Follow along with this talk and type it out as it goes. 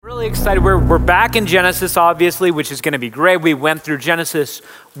Really excited. We're back in Genesis, obviously, which is going to be great. We went through Genesis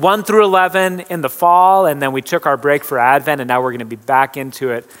 1 through 11 in the fall, and then we took our break for Advent, and now we're going to be back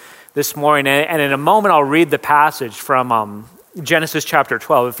into it this morning. And in a moment, I'll read the passage from Genesis chapter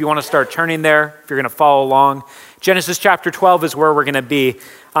 12. If you want to start turning there, if you're going to follow along, Genesis chapter 12 is where we're going to be.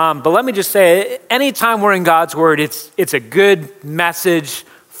 But let me just say, anytime we're in God's Word, it's a good message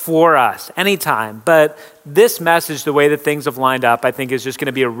for us, anytime. But this message, the way that things have lined up, I think is just going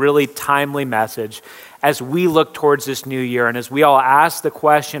to be a really timely message as we look towards this new year and as we all ask the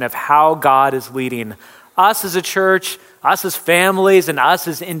question of how God is leading us as a church, us as families, and us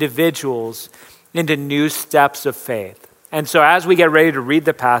as individuals into new steps of faith. And so as we get ready to read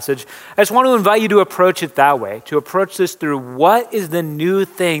the passage, I just want to invite you to approach it that way, to approach this through what is the new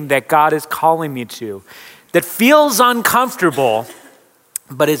thing that God is calling me to, that feels uncomfortable,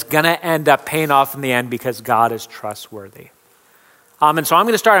 but is going to end up paying off in the end because God is trustworthy. And so I'm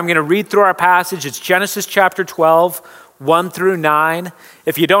going to read through our passage. It's Genesis chapter 12, 1 through 9.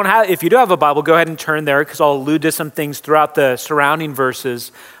 If you do have a Bible, go ahead and turn there because I'll allude to some things throughout the surrounding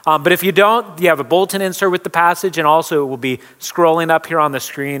verses. But if you don't, you have a bulletin insert with the passage, and also it will be scrolling up here on the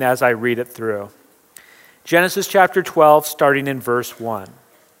screen as I read it through. Genesis chapter 12, starting in verse 1.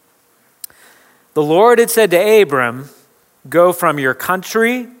 The Lord had said to Abram, "Go from your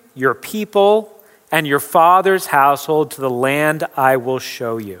country, your people, and your father's household to the land I will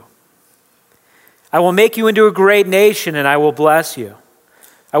show you. I will make you into a great nation, and I will bless you.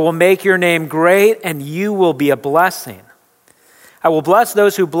 I will make your name great, and you will be a blessing. I will bless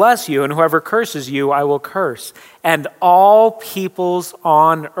those who bless you, and whoever curses you, I will curse. And all peoples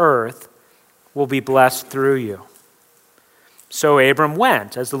on earth will be blessed through you." So Abram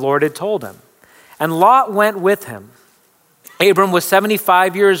went, as the Lord had told him, and Lot went with him. Abram was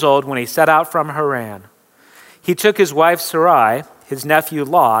 75 years old when he set out from Haran. He took his wife Sarai, his nephew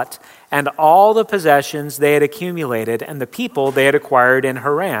Lot, and all the possessions they had accumulated and the people they had acquired in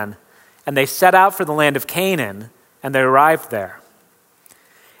Haran, and they set out for the land of Canaan, and they arrived there.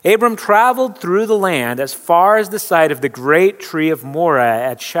 Abram traveled through the land as far as the site of the great tree of Moreh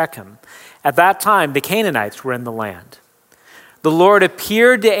at Shechem. At that time, the Canaanites were in the land. The Lord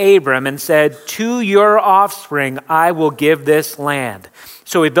appeared to Abram and said, "To your offspring I will give this land."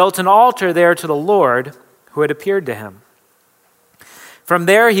 So he built an altar there to the Lord who had appeared to him. From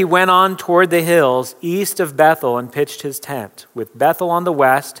there he went on toward the hills east of Bethel and pitched his tent, with Bethel on the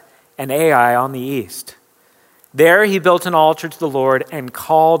west and Ai on the east. There he built an altar to the Lord and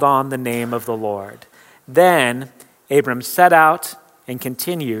called on the name of the Lord. Then Abram set out and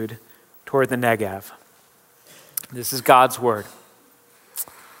continued toward the Negev. This is God's word.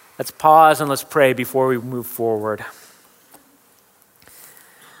 Let's pause and let's pray before we move forward.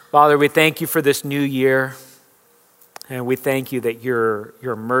 Father, we thank you for this new year, and we thank you that your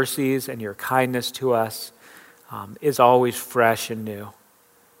mercies and your kindness to us is always fresh and new.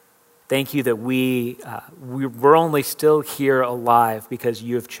 Thank you that we're only still here alive because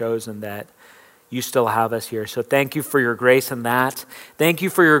you have chosen that you still have us here. So thank you for your grace in that. Thank you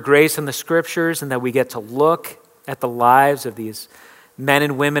for your grace in the scriptures and that we get to look at the lives of these men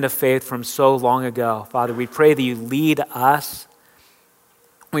and women of faith from so long ago. Father, we pray that you lead us.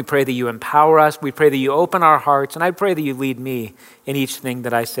 We pray that you empower us. We pray that you open our hearts. And I pray that you lead me in each thing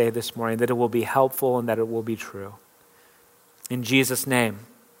that I say this morning, that it will be helpful and that it will be true. In Jesus' name,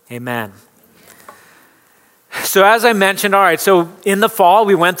 amen. So as I mentioned, all right, so in the fall,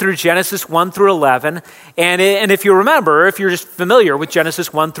 we went through Genesis 1 through 11. And if you remember, if you're just familiar with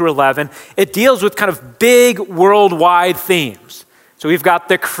Genesis 1 through 11, it deals with kind of big worldwide themes. So we've got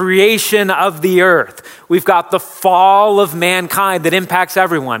the creation of the earth. We've got the fall of mankind that impacts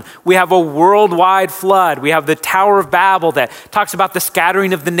everyone. We have a worldwide flood. We have the Tower of Babel that talks about the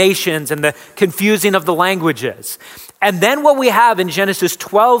scattering of the nations and the confusing of the languages. And then what we have in Genesis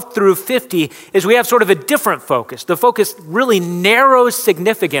 12 through 50 is we have sort of a different focus. The focus really narrows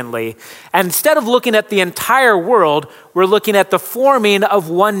significantly. And instead of looking at the entire world, we're looking at the forming of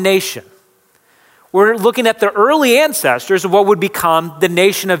one nation. We're looking at the early ancestors of what would become the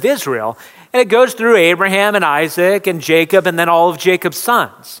nation of Israel. And it goes through Abraham and Isaac and Jacob and then all of Jacob's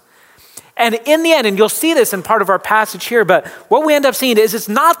sons. And in the end, and you'll see this in part of our passage here, but what we end up seeing is it's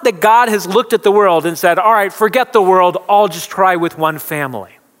not that God has looked at the world and said, all right, forget the world, I'll just try with one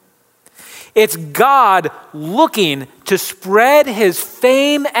family. It's God looking to spread his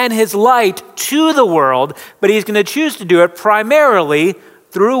fame and his light to the world, but he's going to choose to do it primarily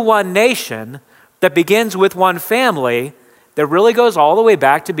through one nation that begins with one family that really goes all the way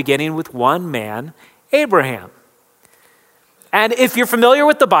back to beginning with one man, Abraham. And if you're familiar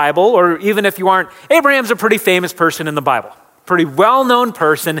with the Bible, or even if you aren't, Abraham's a pretty famous person in the Bible. pretty well-known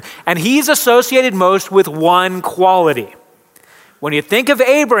person, and he's associated most with one quality. When you think of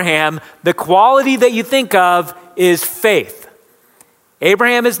Abraham, the quality that you think of is faith.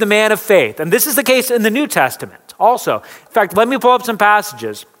 Abraham is the man of faith, and this is the case in the New Testament also. In fact, let me pull up some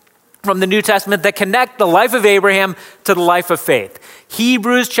passages from the New Testament that connect the life of Abraham to the life of faith.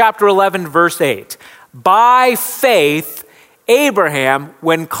 Hebrews chapter 11, verse 8. By faith, Abraham,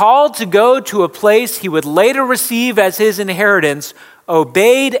 when called to go to a place he would later receive as his inheritance,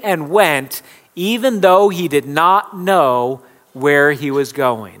 obeyed and went, even though he did not know where he was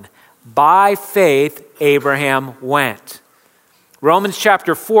going. By faith, Abraham went. Romans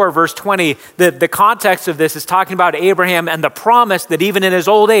chapter 4, verse 20, the context of this is talking about Abraham and the promise that even in his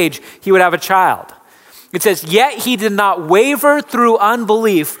old age, he would have a child. It says, yet he did not waver through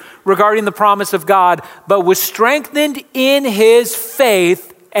unbelief regarding the promise of God, but was strengthened in his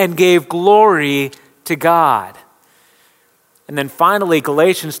faith and gave glory to God. And then finally,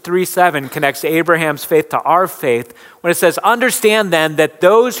 Galatians 3:7 connects Abraham's faith to our faith when it says, understand then that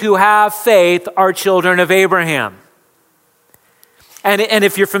those who have faith are children of Abraham. And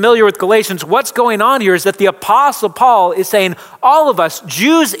if you're familiar with Galatians, what's going on here is that the Apostle Paul is saying, all of us,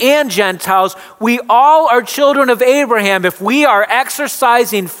 Jews and Gentiles, we all are children of Abraham if we are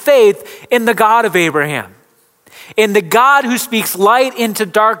exercising faith in the God of Abraham, in the God who speaks light into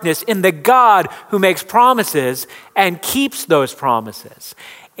darkness, in the God who makes promises and keeps those promises.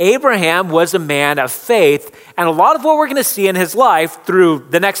 Abraham was a man of faith, and a lot of what we're going to see in his life through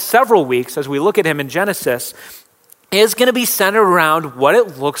the next several weeks as we look at him in Genesis is going to be centered around what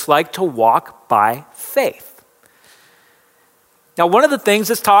it looks like to walk by faith. Now, one of the things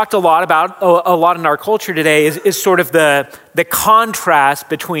that's talked a lot about, a lot in our culture today is sort of the contrast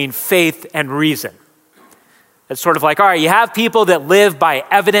between faith and reason. It's sort of like, all right, you have people that live by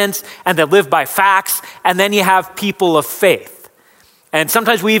evidence and that live by facts, and then you have people of faith. And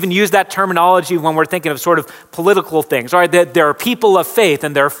sometimes we even use that terminology when we're thinking of sort of political things. All right, there are people of faith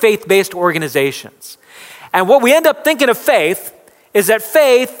and there are faith-based organizations. And what we end up thinking of faith is that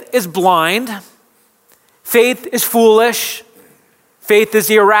faith is blind, faith is foolish, faith is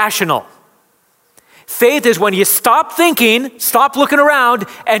irrational. Faith is when you stop thinking, stop looking around,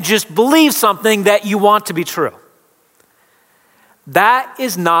 and just believe something that you want to be true. That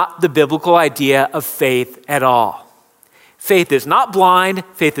is not the biblical idea of faith at all. Faith is not blind,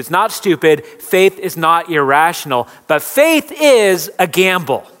 faith is not stupid, faith is not irrational, but faith is a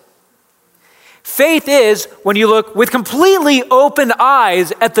gamble. Faith is when you look with completely open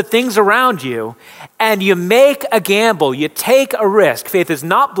eyes at the things around you and you make a gamble, you take a risk. Faith is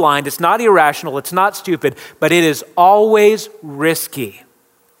not blind, it's not irrational, it's not stupid, but it is always risky.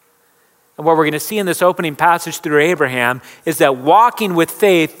 And what we're going to see in this opening passage through Abraham is that walking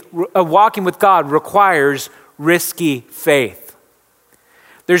with God requires risky faith.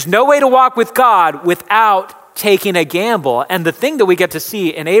 There's no way to walk with God without taking a gamble. And the thing that we get to see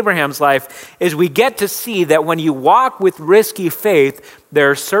in Abraham's life is we get to see that when you walk with risky faith, there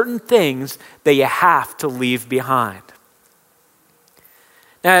are certain things that you have to leave behind.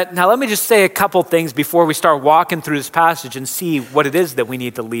 Now let me just say a couple things before we start walking through this passage and see what it is that we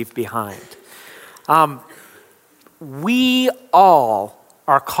need to leave behind. We all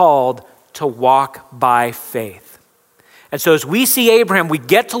are called to walk by faith. And so as we see Abraham, we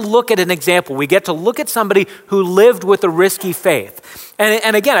get to look at an example. We get to look at somebody who lived with a risky faith.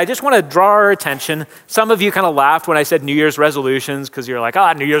 And again, I just want to draw our attention. Some of you kind of laughed when I said New Year's resolutions because you're like,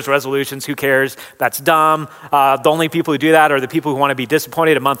 New Year's resolutions, who cares? That's dumb. The only people who do that are the people who want to be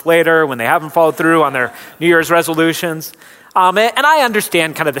disappointed a month later when they haven't followed through on their New Year's resolutions. And I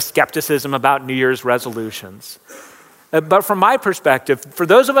understand kind of the skepticism about New Year's resolutions. But from my perspective, for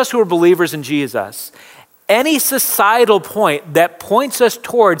those of us who are believers in Jesus, any societal point that points us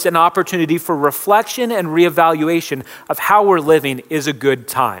towards an opportunity for reflection and reevaluation of how we're living is a good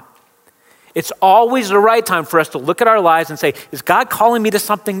time. It's always the right time for us to look at our lives and say, is God calling me to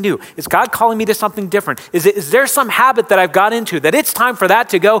something new? Is God calling me to something different? Is there some habit that I've got into that it's time for that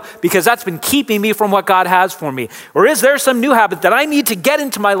to go because that's been keeping me from what God has for me? Or is there some new habit that I need to get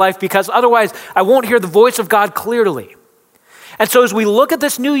into my life because otherwise I won't hear the voice of God clearly? And so as we look at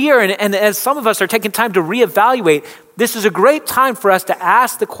this new year, and as some of us are taking time to reevaluate, this is a great time for us to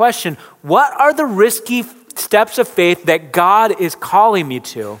ask the question, what are the risky steps of faith that God is calling me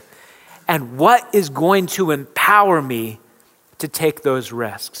to? And what is going to empower me to take those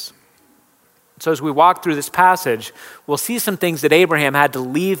risks? So as we walk through this passage, we'll see some things that Abraham had to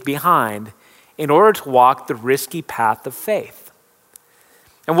leave behind in order to walk the risky path of faith.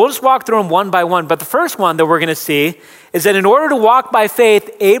 And we'll just walk through them one by one. But the first one that we're going to see is that in order to walk by faith,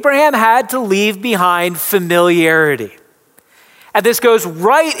 Abraham had to leave behind familiarity. And this goes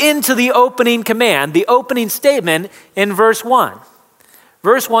right into the opening command, the opening statement in verse 1.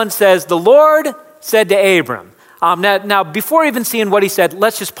 Verse 1 says, the Lord said to Abram. Now, before even seeing what he said,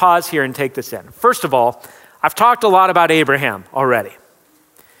 let's just pause here and take this in. First of all, I've talked a lot about Abraham already.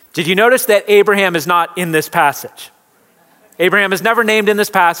 Did you notice that Abraham is not in this passage? Abraham is never named in this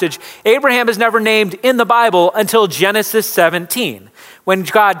passage. Abraham is never named in the Bible until Genesis 17, when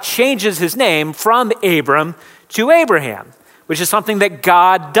God changes his name from Abram to Abraham, which is something that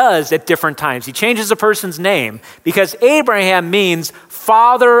God does at different times. He changes a person's name because Abraham means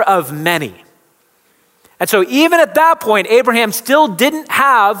father of many. And so even at that point, Abraham still didn't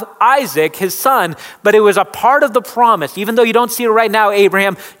have Isaac, his son, but it was a part of the promise. Even though you don't see it right now,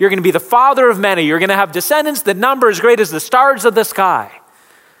 Abraham, you're going to be the father of many. You're going to have descendants, the number as great as the stars of the sky.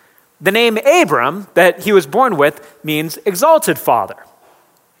 The name Abram that he was born with means exalted father.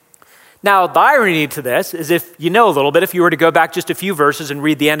 Now, the irony to this is if you know a little bit, if you were to go back just a few verses and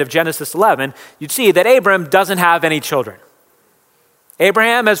read the end of Genesis 11, you'd see that Abram doesn't have any children.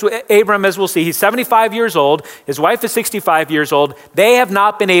 Abram, as we'll see, he's 75 years old. His wife is 65 years old. They have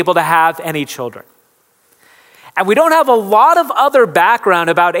not been able to have any children. And we don't have a lot of other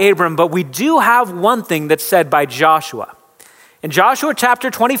background about Abram, but we do have one thing that's said by Joshua. In Joshua chapter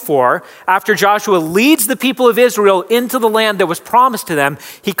 24, after Joshua leads the people of Israel into the land that was promised to them,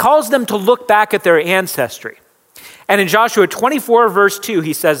 he calls them to look back at their ancestry. And in Joshua 24, verse 2,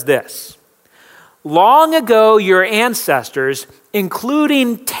 he says this, long ago your ancestors,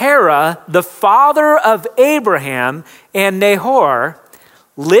 including Terah, the father of Abraham and Nahor,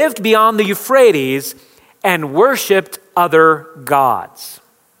 lived beyond the Euphrates and worshiped other gods.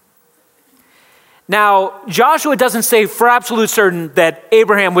 Now, Joshua doesn't say for absolute certain that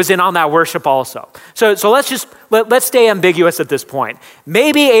Abraham was in on that worship also. So let's stay ambiguous at this point.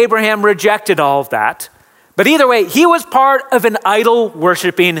 Maybe Abraham rejected all of that, but either way, he was part of an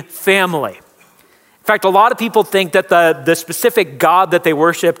idol-worshiping family. In fact, a lot of people think that the specific god that they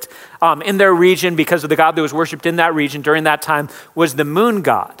worshipped in their region, because of the god that was worshipped in that region during that time, was the moon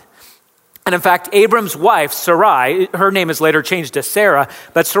god. And in fact, Abram's wife, Sarai, her name is later changed to Sarah,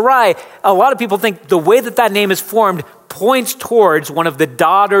 but Sarai, a lot of people think the way that name is formed points towards one of the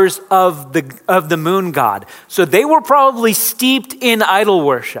daughters of the moon god. So they were probably steeped in idol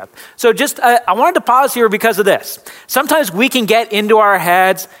worship. So I wanted to pause here because of this. Sometimes we can get into our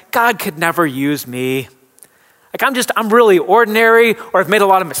heads, God could never use me. Like I'm really ordinary, or I've made a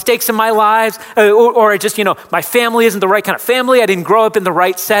lot of mistakes in my lives, or my family isn't the right kind of family. I didn't grow up in the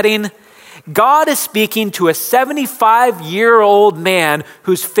right setting. God is speaking to a 75-year-old man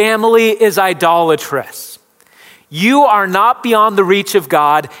whose family is idolatrous. You are not beyond the reach of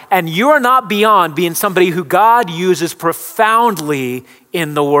God, and you are not beyond being somebody who God uses profoundly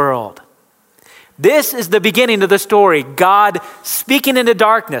in the world. This is the beginning of the story, God speaking into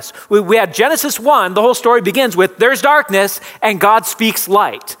darkness. We had Genesis 1, the whole story begins with there's darkness and God speaks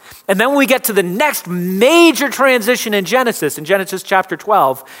light. And then when we get to the next major transition in Genesis chapter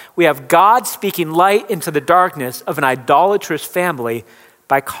 12, we have God speaking light into the darkness of an idolatrous family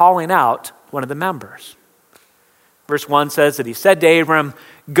by calling out one of the members. Verse 1 says that he said to Abram,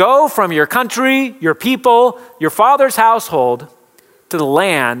 go from your country, your people, your father's household to the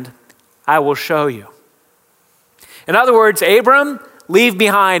land I will show you. In other words, Abram, leave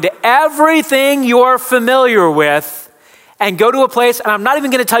behind everything you're familiar with and go to a place, and I'm not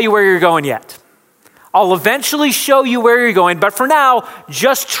even going to tell you where you're going yet. I'll eventually show you where you're going, but for now,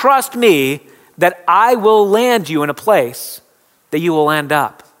 just trust me that I will land you in a place that you will end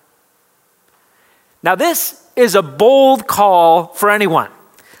up. Now, this is a bold call for anyone.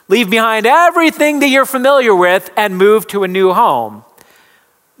 Leave behind everything that you're familiar with and move to a new home.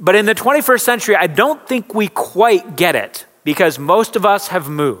 But in the 21st century, I don't think we quite get it because most of us have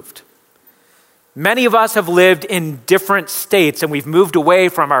moved. Many of us have lived in different states and we've moved away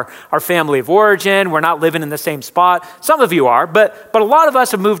from our family of origin. We're not living in the same spot. Some of you are, but a lot of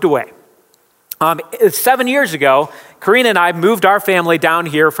us have moved away. 7 years ago, Karina and I moved our family down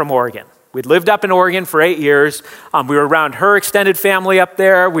here from Oregon. We'd lived up in Oregon for 8 years. We were around her extended family up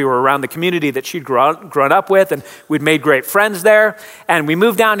there. We were around the community that she'd grown up with, and we'd made great friends there. And we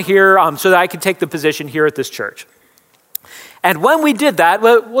moved down here so that I could take the position here at this church. And when we did that,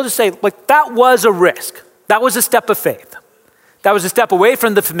 we'll just say, that was a risk. That was a step of faith. That was a step away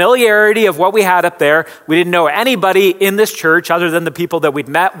from the familiarity of what we had up there. We didn't know anybody in this church other than the people that we'd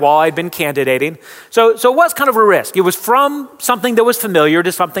met while I'd been candidating. So it was kind of a risk. It was from something that was familiar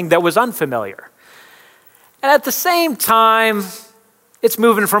to something that was unfamiliar. And at the same time, it's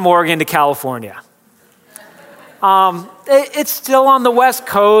moving from Oregon to California. It's still on the West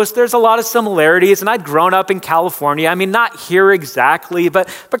Coast. There's a lot of similarities, and I'd grown up in California. I mean, not here exactly, but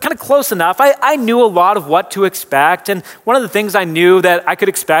kind of close enough. I knew a lot of what to expect, and one of the things I knew that I could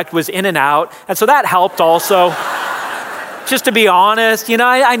expect was In-N-Out, and so that helped also. Just to be honest,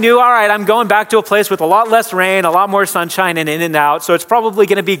 I knew, all right, I'm going back to a place with a lot less rain, a lot more sunshine, and In-N-Out, so it's probably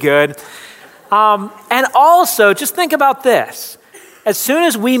going to be good. And also, just think about this. As soon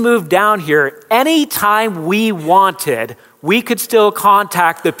as we moved down here, anytime we wanted, we could still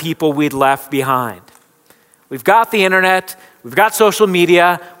contact the people we'd left behind. We've got the internet, we've got social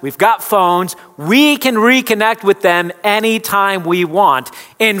media, we've got phones. We can reconnect with them anytime we want.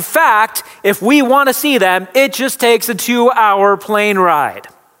 In fact, if we want to see them, it just takes a 2-hour plane ride.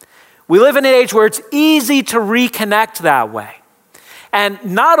 We live in an age where it's easy to reconnect that way. And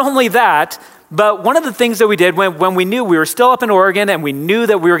not only that, but one of the things that we did when we knew we were still up in Oregon and we knew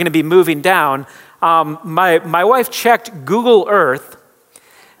that we were going to be moving down, my wife checked Google Earth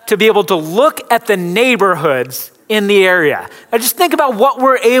to be able to look at the neighborhoods in the area. Now just think about what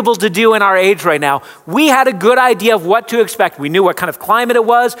we're able to do in our age right now. We had a good idea of what to expect. We knew what kind of climate it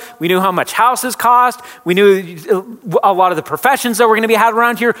was. We knew how much houses cost. We knew a lot of the professions that were going to be had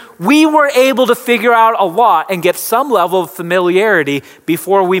around here. We were able to figure out a lot and get some level of familiarity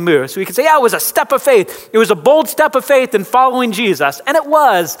before we moved. So we could say, yeah, it was a step of faith. It was a bold step of faith in following Jesus. And it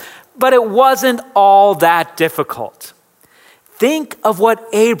was, but it wasn't all that difficult. Think of what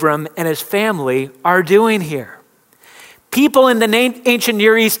Abram and his family are doing here. People in the ancient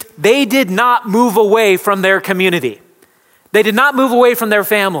Near East, they did not move away from their community. They did not move away from their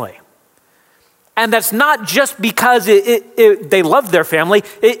family. And that's not just because they loved their family.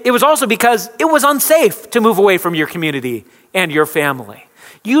 It was also because it was unsafe to move away from your community and your family.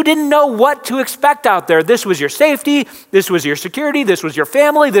 You didn't know what to expect out there. This was your safety. This was your security. This was your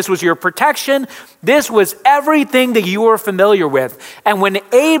family. This was your protection. This was everything that you were familiar with. And when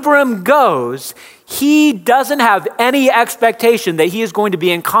Abram goes, he doesn't have any expectation that he is going to be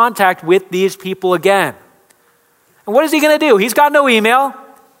in contact with these people again. And what is he going to do? He's got no email.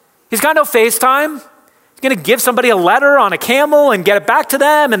 He's got no FaceTime. He's going to give somebody a letter on a camel and get it back to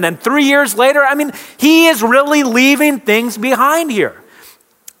them. And then 3 years later, he is really leaving things behind here.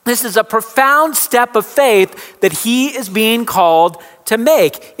 This is a profound step of faith that he is being called to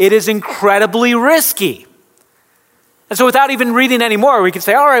make. It is incredibly risky. And so without even reading any more, we could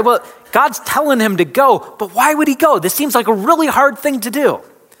say, all right, well, God's telling him to go, but why would he go? This seems like a really hard thing to do.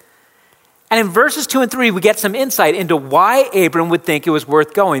 And in verses 2 and 3, we get some insight into why Abram would think it was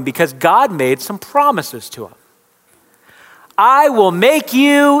worth going, because God made some promises to him. I will make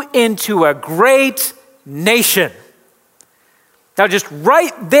you into a great nation. Now, just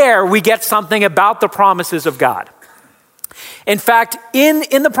right there, we get something about the promises of God. In fact,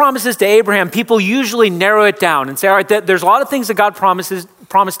 in the promises to Abraham, people usually narrow it down and say, all right, there's a lot of things that God promised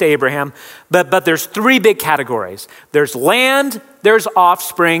to Abraham, but there's 3 big categories. There's land, there's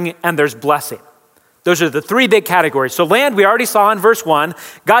offspring, and there's blessing. Those are the 3 big categories. So land, we already saw in verse 1.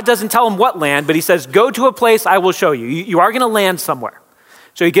 God doesn't tell him what land, but he says, go to a place I will show you. You are going to land somewhere.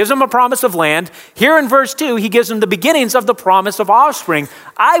 So he gives him a promise of land. Here in verse 2, he gives him the beginnings of the promise of offspring.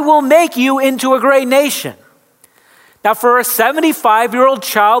 I will make you into a great nation. Now, for a 75-year-old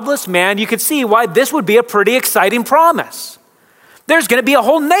childless man, you could see why this would be a pretty exciting promise. There's going to be a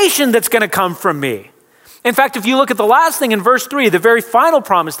whole nation that's going to come from me. In fact, if you look at the last thing in verse 3, the very final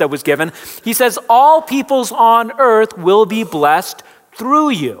promise that was given, he says, all peoples on earth will be blessed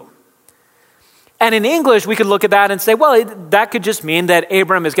through you. And in English, we could look at that and say, well, that could just mean that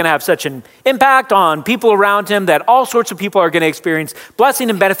Abram is going to have such an impact on people around him that all sorts of people are going to experience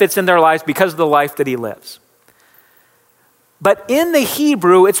blessing and benefits in their lives because of the life that he lives. But in the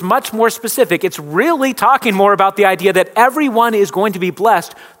Hebrew, it's much more specific. It's really talking more about the idea that everyone is going to be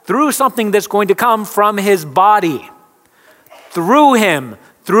blessed through something that's going to come from his body. Through him,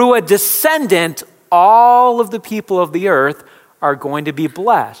 through a descendant, all of the people of the earth are going to be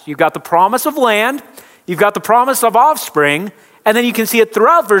blessed. You've got the promise of land, you've got the promise of offspring, and then you can see it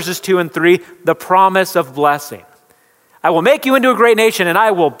throughout verses 2 and 3, the promise of blessing. I will make you into a great nation and I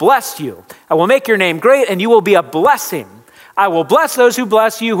will bless you. I will make your name great and you will be a blessing. I will bless those who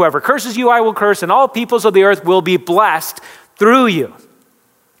bless you. Whoever curses you, I will curse, and all peoples of the earth will be blessed through you.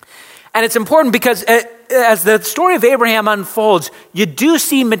 And it's important because as the story of Abraham unfolds, you do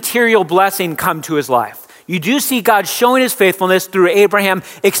see material blessing come to his life. You do see God showing his faithfulness through Abraham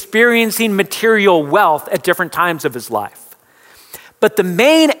experiencing material wealth at different times of his life. But the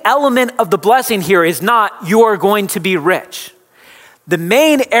main element of the blessing here is not you are going to be rich. The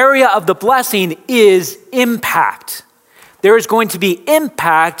main area of the blessing is impact. there is going to be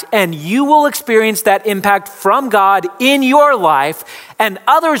impact, and you will experience that impact from God in your life, and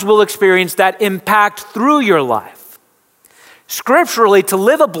others will experience that impact through your life. Scripturally, to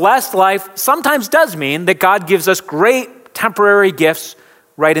live a blessed life sometimes does mean that God gives us great temporary gifts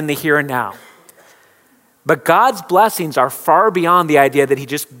right in the here and now. But God's blessings are far beyond the idea that he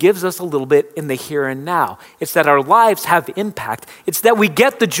just gives us a little bit in the here and now. It's that our lives have impact. It's that we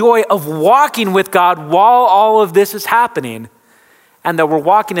get the joy of walking with God while all of this is happening, and that we're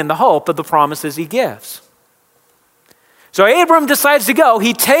walking in the hope of the promises he gives. So Abram decides to go.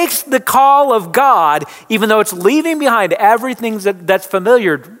 He takes the call of God, even though it's leaving behind everything that's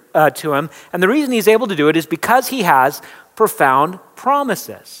familiar to him. And the reason he's able to do it is because he has profound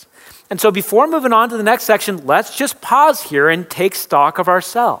promises. And so before moving on to the next section, let's just pause here and take stock of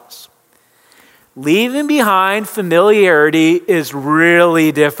ourselves. Leaving behind familiarity is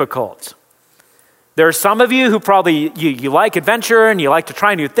really difficult. There are some of you who probably, you like adventure and you like to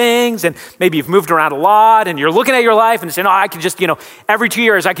try new things, and maybe you've moved around a lot and you're looking at your life and saying, I can just, every 2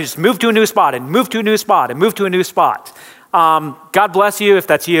 years I can just move to a new spot and move to a new spot and move to a new spot. God bless you if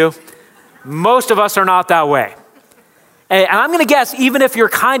that's you. Most of us are not that way. And I'm going to guess, even if you're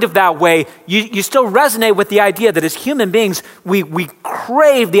kind of that way, you still resonate with the idea that as human beings, we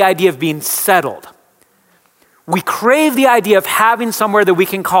crave the idea of being settled. We crave the idea of having somewhere that we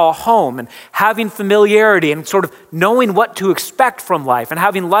can call home and having familiarity and sort of knowing what to expect from life and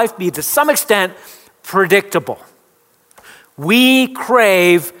having life be, to some extent, predictable. We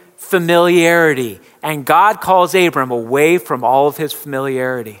crave familiarity, and God calls Abram away from all of his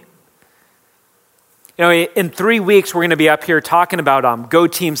familiarity. In 3 weeks, we're going to be up here talking about Go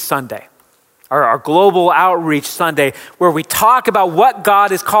Team Sunday, our global outreach Sunday, where we talk about what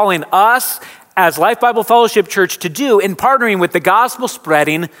God is calling us as Life Bible Fellowship Church to do in partnering with the gospel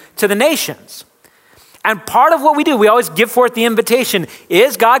spreading to the nations. And part of what we do, we always give forth the invitation,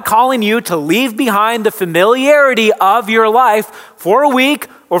 is God calling you to leave behind the familiarity of your life for a week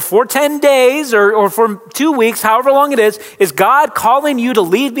or for 10 days or for 2 weeks, however long it is God calling you to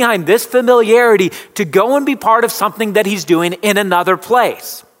leave behind this familiarity to go and be part of something that he's doing in another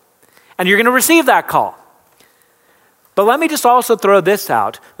place. And you're going to receive that call. But let me just also throw this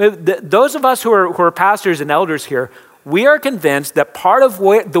out. Those of us who are pastors and elders here, we are convinced that part of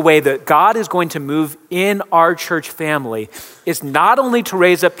the way that God is going to move in our church family is not only to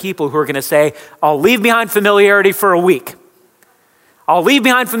raise up people who are going to say, I'll leave behind familiarity for a week. I'll leave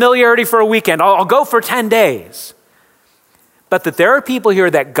behind familiarity for a weekend. I'll go for 10 days. But that there are people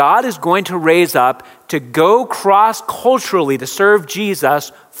here that God is going to raise up to go cross-culturally to serve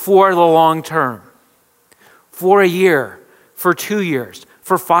Jesus for the long term. For a year, for 2 years,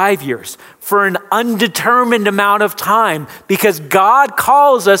 for 5 years, for an undetermined amount of time, because God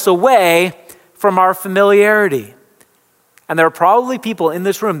calls us away from our familiarity. And there are probably people in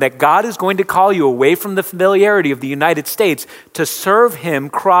this room that God is going to call you away from the familiarity of the United States to serve him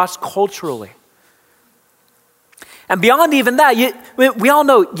cross-culturally. And beyond even that, we all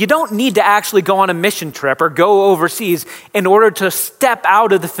know you don't need to actually go on a mission trip or go overseas in order to step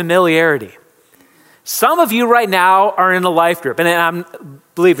out of the familiarity. Some of you right now are in a life group, and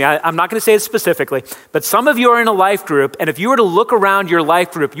believe me, I'm not going to say it specifically, but some of you are in a life group, and if you were to look around your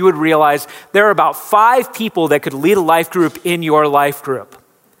life group, you would realize there are about 5 people that could lead a life group in your life group.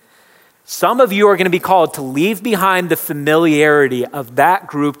 Some of you are going to be called to leave behind the familiarity of that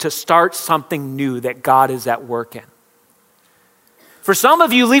group to start something new that God is at work in. For some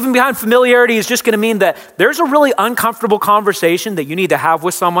of you, leaving behind familiarity is just going to mean that there's a really uncomfortable conversation that you need to have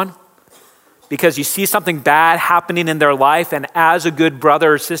with someone, because you see something bad happening in their life, and as a good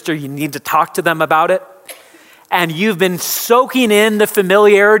brother or sister, you need to talk to them about it. And you've been soaking in the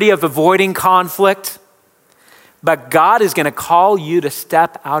familiarity of avoiding conflict, but God is going to call you to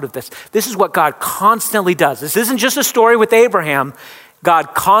step out of this. This is what God constantly does. This isn't just a story with Abraham.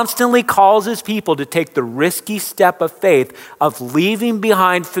 God constantly calls his people to take the risky step of faith of leaving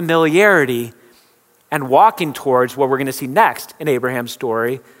behind familiarity and walking towards what we're going to see next in Abraham's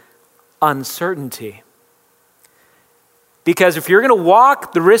story, uncertainty. Because if you're going to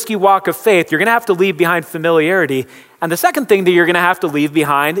walk the risky walk of faith, you're going to have to leave behind familiarity. And the second thing that you're going to have to leave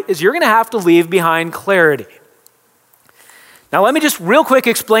behind is you're going to have to leave behind clarity. Now, let me just real quick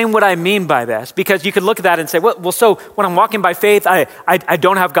explain what I mean by this, because you could look at that and say, well, so when I'm walking by faith, I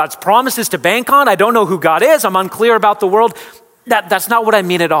don't have God's promises to bank on. I don't know who God is. I'm unclear about the world. That's not what I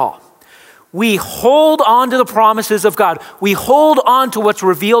mean at all. We hold on to the promises of God. We hold on to what's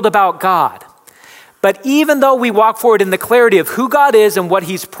revealed about God. But even though we walk forward in the clarity of who God is and what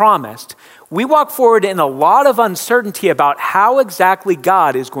he's promised, we walk forward in a lot of uncertainty about how exactly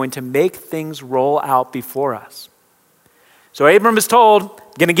God is going to make things roll out before us. So Abram is told,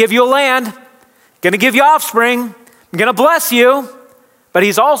 I'm going to give you a land, going to give you offspring, I'm going to bless you. But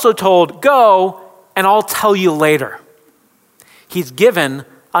he's also told, go and I'll tell you later. He's given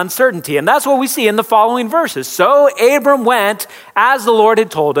uncertainty. And that's what we see in the following verses. So Abram went as the Lord had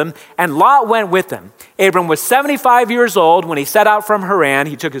told him, and Lot went with him. Abram was 75 years old when he set out from Haran.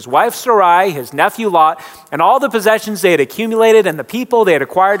 He took his wife Sarai, his nephew Lot, and all the possessions they had accumulated and the people they had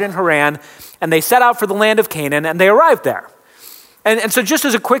acquired in Haran, and they set out for the land of Canaan, and they arrived there. And so just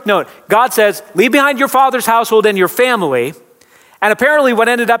as a quick note, God says, leave behind your father's household and your family. And apparently what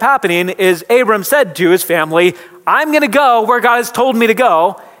ended up happening is Abram said to his family, I'm going to go where God has told me to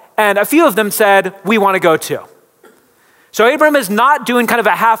go. And a few of them said, we want to go too. So Abram is not doing kind of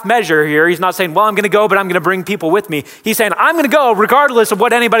a half measure here. He's not saying, well, I'm going to go, but I'm going to bring people with me. He's saying, I'm going to go regardless of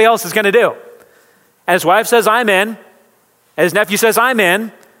what anybody else is going to do. And his wife says, I'm in. And his nephew says, I'm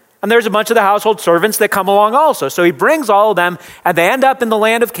in. And there's a bunch of the household servants that come along also. So he brings all of them, and they end up in the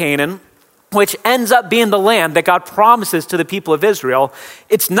land of Canaan, which ends up being the land that God promises to the people of Israel.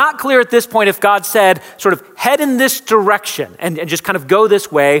 It's not clear at this point if God said, sort of head in this direction and just kind of go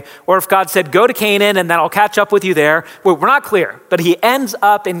this way, or if God said, go to Canaan and then I'll catch up with you there. Well, we're not clear, but he ends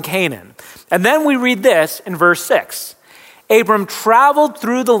up in Canaan. And then we read this in verse 6. Abram traveled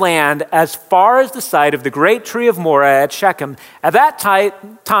through the land as far as the site of the great tree of Moreh at Shechem. At that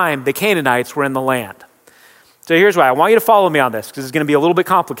time, the Canaanites were in the land. So here's why. I want you to follow me on this because it's going to be a little bit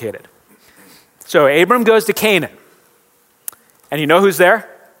complicated. So Abram goes to Canaan. And you know who's there?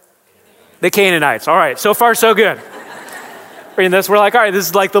 The Canaanites. All right, so far so good. Reading this, we're like, all right, this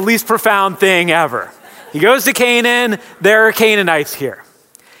is like the least profound thing ever. He goes to Canaan, there are Canaanites here.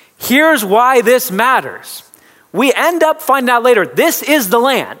 Here's why this matters. We end up finding out later, this is the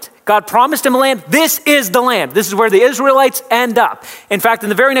land. God promised him a land. This is the land. This is where the Israelites end up. In fact, in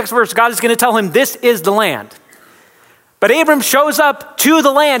the very next verse, God is going to tell him, this is the land. But Abram shows up to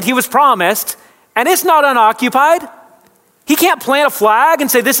the land he was promised, and it's not unoccupied. He can't plant a flag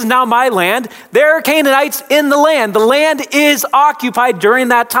and say, this is now my land. There are Canaanites in the land. The land is occupied during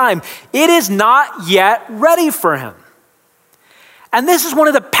that time. It is not yet ready for him. And this is one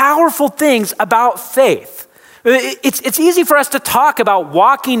of the powerful things about faith. It's easy for us to talk about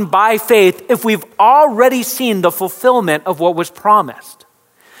walking by faith if we've already seen the fulfillment of what was promised.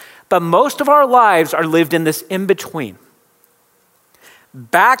 But most of our lives are lived in this in-between.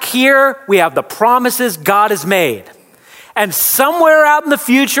 Back here, we have the promises God has made. And somewhere out in the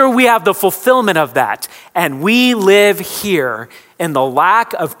future, we have the fulfillment of that. And we live here in the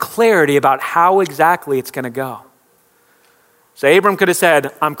lack of clarity about how exactly it's going to go. So Abram could have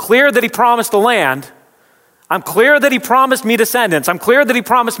said, I'm clear that he promised the land. I'm clear that he promised me descendants. I'm clear that he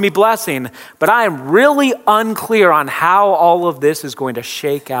promised me blessing, but I am really unclear on how all of this is going to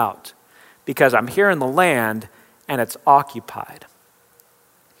shake out because I'm here in the land and it's occupied.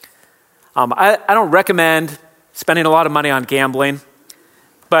 I don't recommend spending a lot of money on gambling,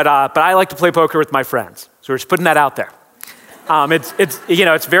 but I like to play poker with my friends. So we're just putting that out there.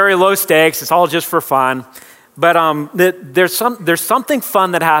 It's very low stakes. It's all just for fun. But there's something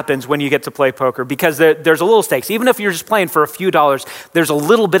fun that happens when you get to play poker because there's a little stakes. Even if you're just playing for a few dollars, there's a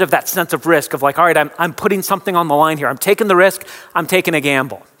little bit of that sense of risk of like, all right, I'm putting something on the line here. I'm taking the risk. I'm taking a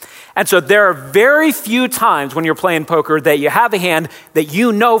gamble. And so there are very few times when you're playing poker that you have a hand that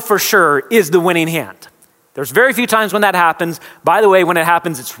you know for sure is the winning hand. There's very few times when that happens. By the way, when it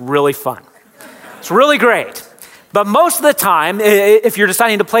happens, it's really fun. It's really great. But most of the time, if you're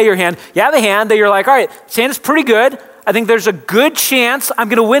deciding to play your hand, you have a hand that you're like, all right, this hand is pretty good. I think there's a good chance I'm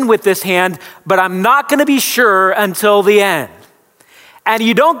going to win with this hand, but I'm not going to be sure until the end. And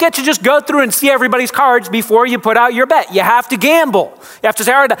you don't get to just go through and see everybody's cards before you put out your bet. You have to gamble. You have to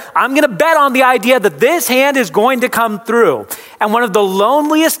say, all right, I'm going to bet on the idea that this hand is going to come through. And one of the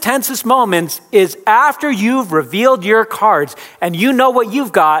loneliest, tensest moments is after you've revealed your cards and you know what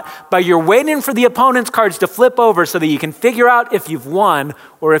you've got, but you're waiting for the opponent's cards to flip over so that you can figure out if you've won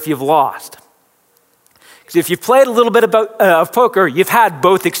or if you've lost. Because if you've played a little bit of poker, you've had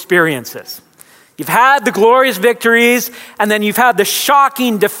both experiences. You've had the glorious victories, and then you've had the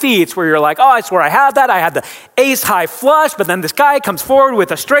shocking defeats where you're like, oh, I swear I had that. I had the ace high flush, but then this guy comes forward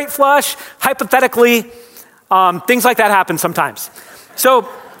with a straight flush. Hypothetically, things like that happen sometimes. So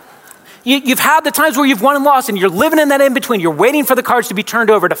you've had the times where you've won and lost, and you're living in that in-between. You're waiting for the cards to be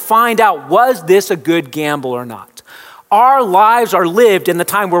turned over to find out, was this a good gamble or not? Our lives are lived in the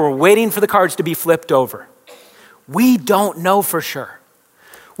time where we're waiting for the cards to be flipped over. We don't know for sure.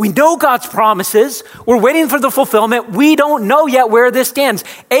 We know God's promises. We're waiting for the fulfillment. We don't know yet where this stands.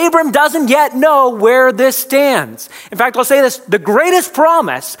 Abram doesn't yet know where this stands. In fact, I'll say this, the greatest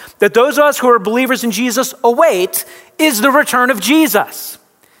promise that those of us who are believers in Jesus await is the return of Jesus.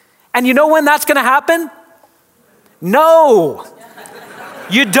 And you know when that's going to happen? No.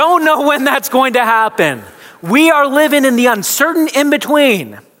 You don't know when that's going to happen. We are living in the uncertain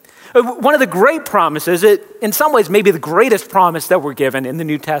in-between. One of the great promises, in some ways maybe the greatest promise that we're given in the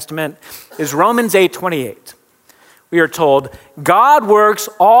New Testament, is Romans 8:28. We are told, God works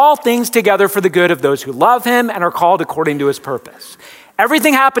all things together for the good of those who love him and are called according to his purpose.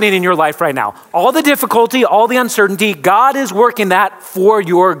 Everything happening in your life right now, all the difficulty, all the uncertainty, God is working that for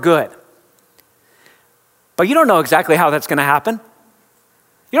your good. But you don't know exactly how that's going to happen.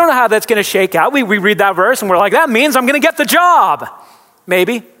 You don't know how that's going to shake out. We read that verse and we're like, that means I'm going to get the job.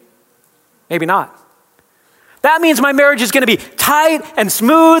 Maybe. Maybe not. That means my marriage is going to be tight and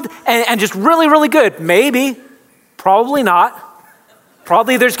smooth and just really, really good. Maybe. Probably not.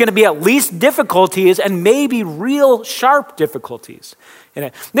 Probably there's going to be at least difficulties and maybe real sharp difficulties in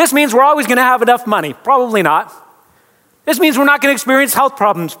it. This means we're always going to have enough money. Probably not. This means we're not going to experience health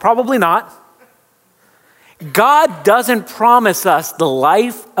problems. Probably not. God doesn't promise us the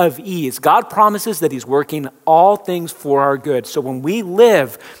life of ease. God promises that he's working all things for our good. So when we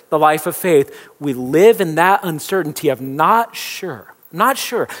live the life of faith, we live in that uncertainty of not sure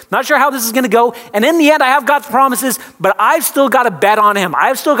how this is going to go. And in the end, I have God's promises, but I've still got to bet on him.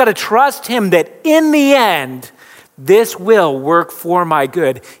 I've still got to trust him that in the end, this will work for my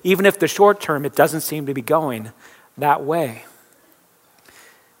good, even if the short term, it doesn't seem to be going that way.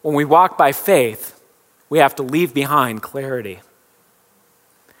 When we walk by faith, we have to leave behind clarity.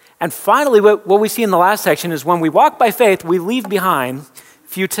 And finally, what we see in the last section is when we walk by faith, we leave behind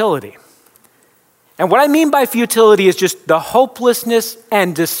futility. And what I mean by futility is just the hopelessness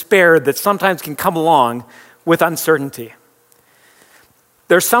and despair that sometimes can come along with uncertainty.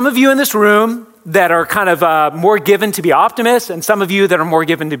 There's some of you in this room that are kind of more given to be optimists, and some of you that are more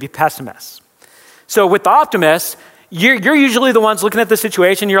given to be pessimists. So with the optimists, you're usually the ones looking at the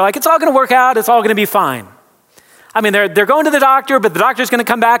situation. You're like, it's all going to work out. It's all going to be fine. I mean, they're going to the doctor, but the doctor's going to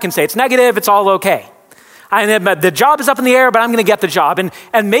come back and say it's negative. It's all okay. The job is up in the air, but I'm going to get the job.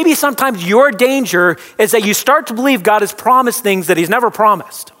 And maybe sometimes your danger is that you start to believe God has promised things that he's never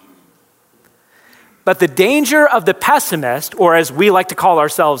promised. But the danger of the pessimist, or as we like to call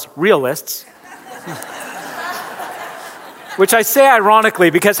ourselves, realists, which I say ironically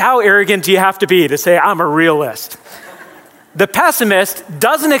because how arrogant do you have to be to say I'm a realist? The pessimist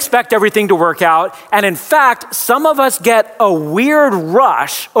doesn't expect everything to work out, and in fact, some of us get a weird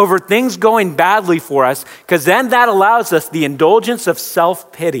rush over things going badly for us, because then that allows us the indulgence of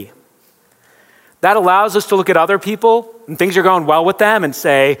self-pity. That allows us to look at other people, and things are going well with them, and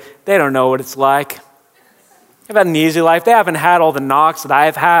say, they don't know what it's like. They've had an easy life. They haven't had all the knocks that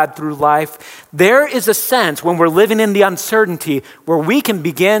I've had through life. There is a sense when we're living in the uncertainty where we can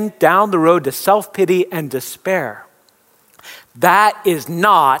begin down the road to self-pity and despair. That is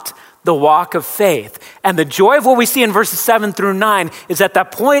not the walk of faith. And the joy of what we see in verses 7 through 9 is at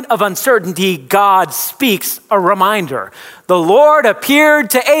that point of uncertainty, God speaks a reminder. The Lord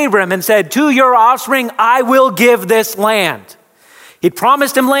appeared to Abram and said, to your offspring, I will give this land. He'd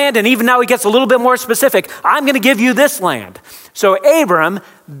promised him land, and even now he gets a little bit more specific. I'm going to give you this land. So Abram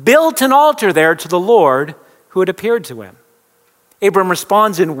built an altar there to the Lord who had appeared to him. Abram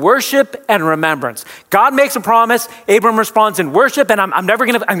responds in worship and remembrance. God makes a promise. Abram responds in worship, and I'm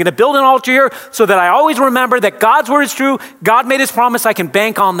going to build an altar here so that I always remember that God's word is true. God made his promise. I can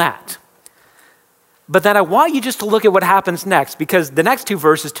bank on that. But then I want you just to look at what happens next, because the next two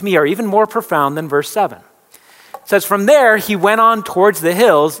verses to me are even more profound than verse 7. It says, from there he went on towards the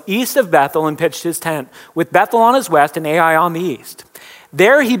hills east of Bethel and pitched his tent, with Bethel on his west and Ai on the east.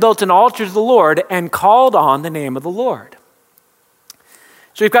 There he built an altar to the Lord and called on the name of the Lord.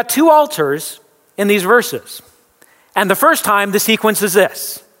 So we've got two altars in these verses. And the first time, the sequence is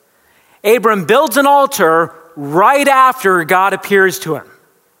this. Abram builds an altar right after God appears to him.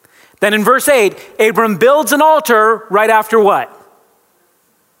 Then in verse 8, Abram builds an altar right after what?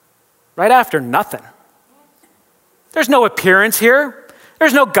 Right after nothing. There's no appearance here.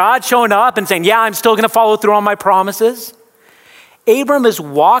 There's no God showing up and saying, yeah, I'm still going to follow through on my promises. Abram is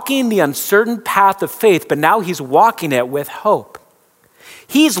walking the uncertain path of faith, but now he's walking it with hope.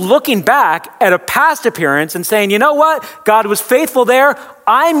 He's looking back at a past appearance and saying, you know what? God was faithful there.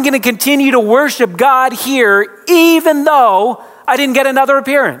 I'm going to continue to worship God here, even though I didn't get another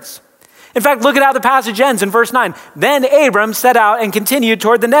appearance. In fact, look at how the passage ends in verse 9. Then Abram set out and continued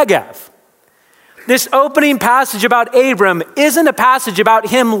toward the Negev. This opening passage about Abram isn't a passage about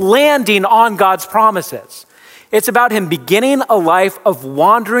him landing on God's promises. It's about him beginning a life of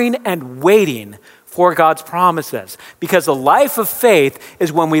wandering and waiting for God's promises. Because the life of faith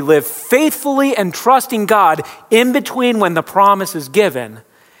is when we live faithfully and trusting God in between when the promise is given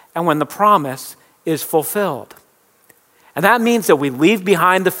and when the promise is fulfilled. And that means that we leave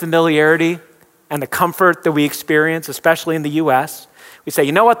behind the familiarity and the comfort that we experience, especially in the U.S. We say,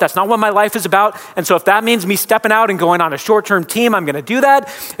 you know what, that's not what my life is about. And so if that means me stepping out and going on a short-term team, I'm going to do that.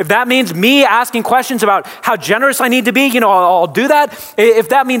 If that means me asking questions about how generous I need to be, I'll do that. If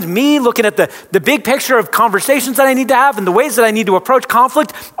that means me looking at the big picture of conversations that I need to have and the ways that I need to approach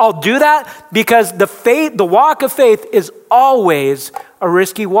conflict, I'll do that, because the walk of faith is always a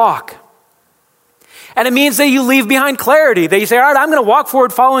risky walk. And it means that you leave behind clarity, that you say, all right, I'm going to walk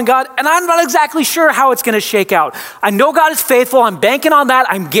forward following God, and I'm not exactly sure how it's going to shake out. I know God is faithful. I'm banking on that.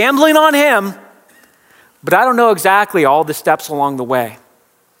 I'm gambling on him, but I don't know exactly all the steps along the way.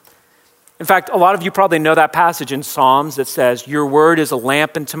 In fact, a lot of you probably know that passage in Psalms that says, your word is a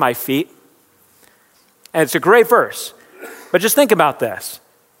lamp unto my feet. And it's a great verse, but just think about this.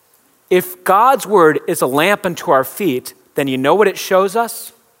 If God's word is a lamp unto our feet, then you know what it shows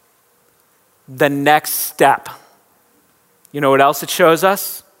us? The next step. You know what else it shows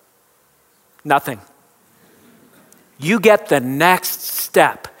us? Nothing. You get the next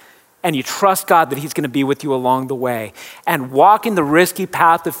step, and you trust God that he's going to be with you along the way. And walking the risky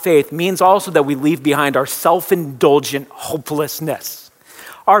path of faith means also that we leave behind our self-indulgent hopelessness,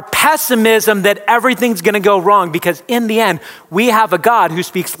 our pessimism that everything's going to go wrong, because in the end, we have a God who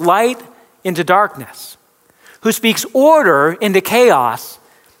speaks light into darkness, who speaks order into chaos,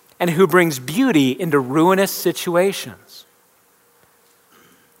 and who brings beauty into ruinous situations.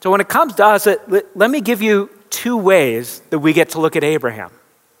 So when it comes to us, let me give you two ways that we get to look at Abraham.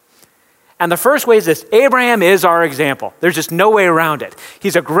 And the first way is this: Abraham is our example. There's just no way around it.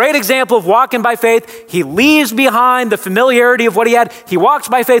 He's a great example of walking by faith. He leaves behind the familiarity of what he had. He walks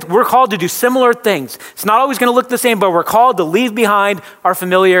by faith. We're called to do similar things. It's not always going to look the same, but we're called to leave behind our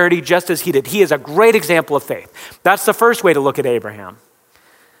familiarity just as he did. He is a great example of faith. That's the first way to look at Abraham.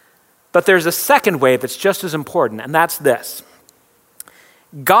 But there's a second way that's just as important, and that's this.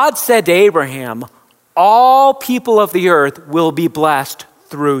 God said to Abraham, all people of the earth will be blessed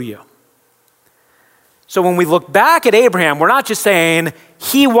through you. So when we look back at Abraham, we're not just saying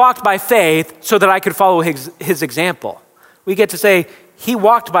he walked by faith so that I could follow his example. We get to say he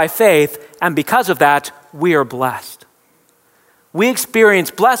walked by faith, and because of that, we are blessed. We experience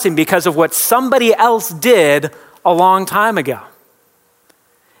blessing because of what somebody else did a long time ago.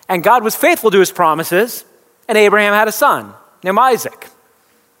 And God was faithful to his promises, and Abraham had a son named Isaac.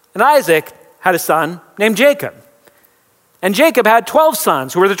 And Isaac had a son named Jacob. And Jacob had 12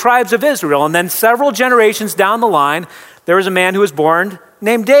 sons who were the tribes of Israel. And then several generations down the line, there was a man who was born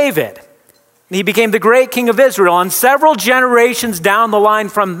named David. And he became the great king of Israel. And several generations down the line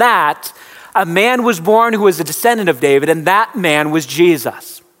from that, a man was born who was a descendant of David, and that man was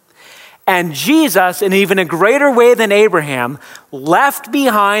Jesus. And Jesus, in even a greater way than Abraham, left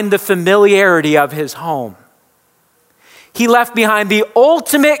behind the familiarity of his home. He left behind the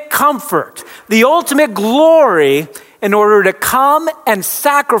ultimate comfort, the ultimate glory, in order to come and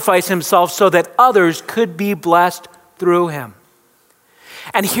sacrifice himself so that others could be blessed through him.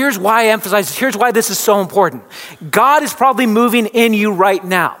 And here's why I emphasize this. Here's why this is so important. God is probably moving in you right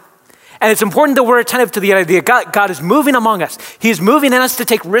now. And it's important that we're attentive to the idea God is moving among us. He's moving in us to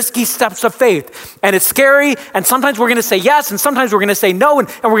take risky steps of faith. And it's scary, and sometimes we're going to say yes, and sometimes we're going to say no, and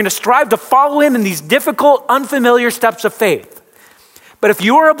we're going to strive to follow him in these difficult, unfamiliar steps of faith. But if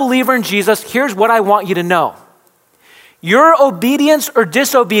you are a believer in Jesus, here's what I want you to know. Your obedience or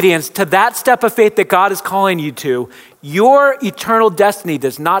disobedience to that step of faith that God is calling you to, your eternal destiny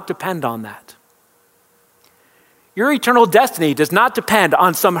does not depend on that. Your eternal destiny does not depend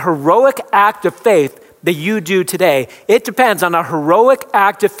on some heroic act of faith that you do today. It depends on a heroic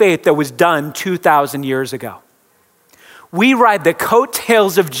act of faith that was done 2,000 years ago. We ride the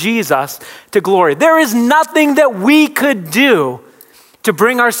coattails of Jesus to glory. There is nothing that we could do to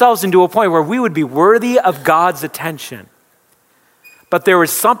bring ourselves into a point where we would be worthy of God's attention. But there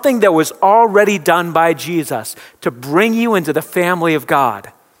was something that was already done by Jesus to bring you into the family of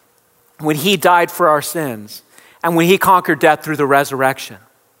God when he died for our sins and when he conquered death through the resurrection.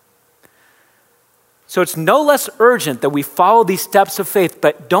 So it's no less urgent that we follow these steps of faith,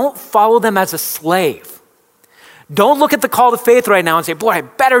 but don't follow them as a slave. Don't look at the call to faith right now and say, boy, I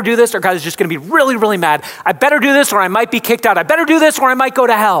better do this or God is just going to be really, really mad. I better do this or I might be kicked out. I better do this or I might go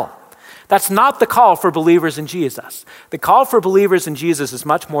to hell. That's not the call for believers in Jesus. The call for believers in Jesus is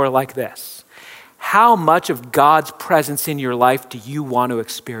much more like this. how much of God's presence in your life do you want to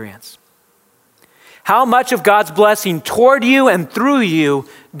experience? How much of God's blessing toward you and through you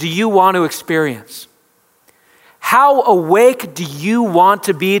do you want to experience? How awake do you want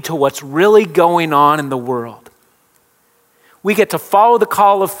to be to what's really going on in the world? We get to follow the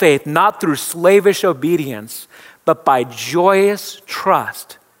call of faith, not through slavish obedience, but by joyous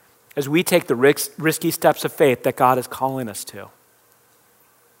trust as we take the risky steps of faith that God is calling us to.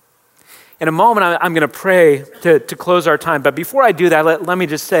 In a moment, I'm going to pray to close our time. But before I do that, let me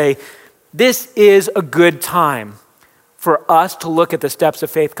just say, this is a good time for us to look at the steps of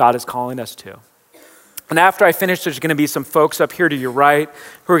faith God is calling us to. And after I finish, there's going to be some folks up here to your right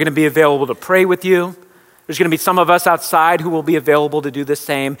who are going to be available to pray with you. There's going to be some of us outside who will be available to do the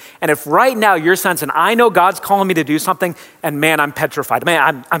same. And if right now you're sensing, I know God's calling me to do something, and man, I'm petrified.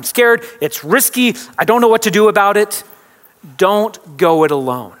 Man, I'm scared. It's risky. I don't know what to do about it. Don't go it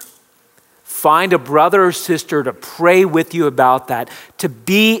alone. Find a brother or sister to pray with you about that, to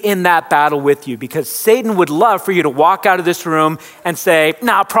be in that battle with you, because Satan would love for you to walk out of this room and say,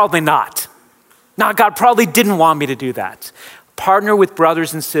 no, probably not. No, God probably didn't want me to do that. Partner with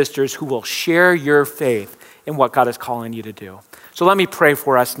brothers and sisters who will share your faith in what God is calling you to do. So let me pray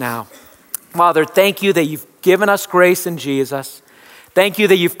for us now. Father, thank you that you've given us grace in Jesus. Thank you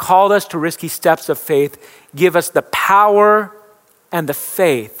that you've called us to risky steps of faith. Give us the power and the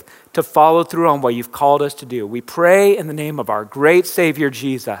faith to follow through on what you've called us to do. We pray in the name of our great Savior,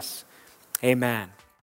 Jesus. Amen.